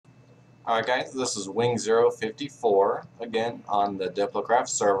Alright guys, this is Wing054 again on the Diplocraft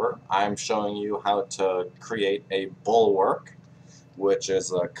server. I'm showing you how to create a Bulwark, which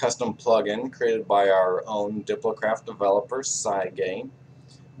is a custom plugin created by our own Diplocraft developer, Cygate,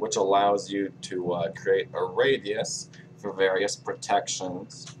 which allows you to create a radius for various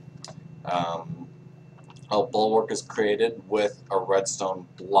protections. Um, a Bulwark is created with a redstone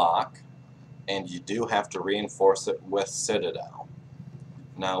block, and you do have to reinforce it with Citadel.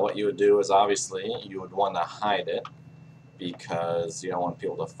 Now what you would do is obviously you would want to hide it because you don't want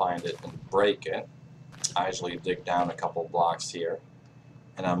people to find it and break it. I usually dig down a couple blocks here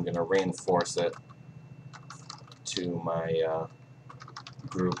and I'm going to reinforce it to my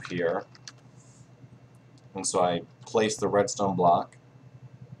group here. And so I place the redstone block,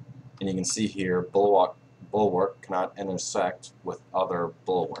 and you can see here bulwark cannot intersect with other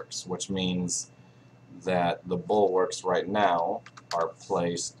bulwarks, which means that the bulwarks right now are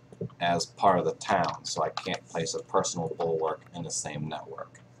placed as part of the town, so I can't place a personal bulwark in the same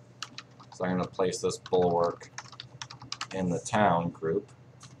network. So I'm going to place this bulwark in the town group.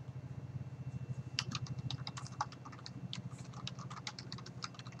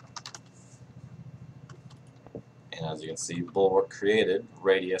 And as you can see, bulwark created,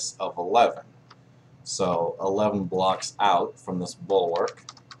 radius of 11. So 11 blocks out from this bulwark.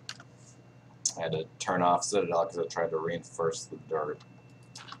 I had to turn off Citadel because I tried to reinforce the dirt.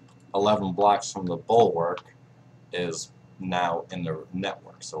 11 blocks from the bulwark is now in the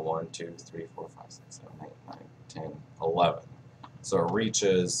network. So 1, 2, 3, 4, 5, 6, 7, 8, 9, 10, 11. So it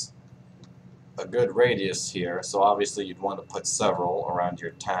reaches a good radius here. So obviously you'd want to put several around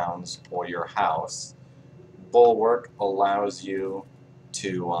your towns or your house. Bulwark allows you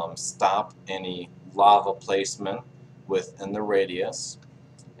to stop any lava placement within the radius.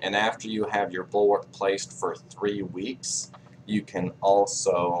 And after you have your bulwark placed for 3 weeks, you can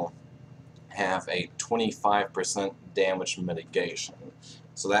also have a 25% damage mitigation.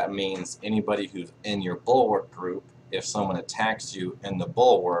 So that means anybody who's in your bulwark group, if someone attacks you in the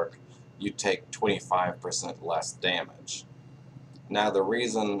bulwark, you take 25% less damage. Now the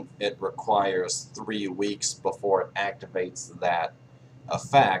reason it requires 3 weeks before it activates that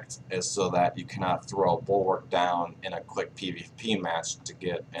effect is so that you cannot throw a bulwark down in a quick PvP match to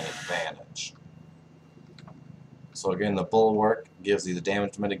get an advantage. So again, the bulwark gives you the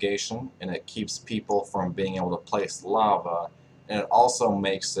damage mitigation, and it keeps people from being able to place lava, and it also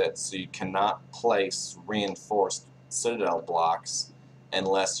makes it so you cannot place reinforced Citadel blocks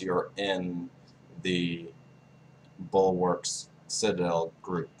unless you're in the bulwark's Citadel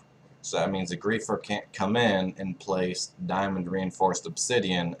group. So that means a griefer can't come in and place diamond reinforced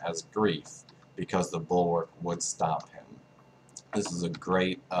obsidian as grief because the bulwark would stop him. This is a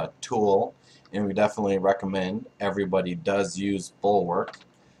great tool, and we definitely recommend everybody does use bulwark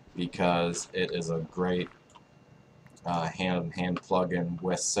because it is a great hand-in-hand plugin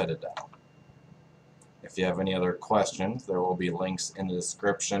with Citadel. If you have any other questions, there will be links in the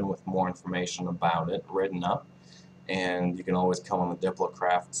description with more information about it written up. And you can always come on the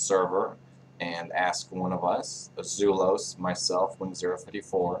Diplocraft server and ask one of us, Azulos, myself,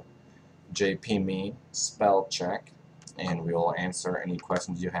 Wing054, JP me, spell check, and we will answer any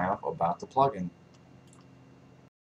questions you have about the plugin.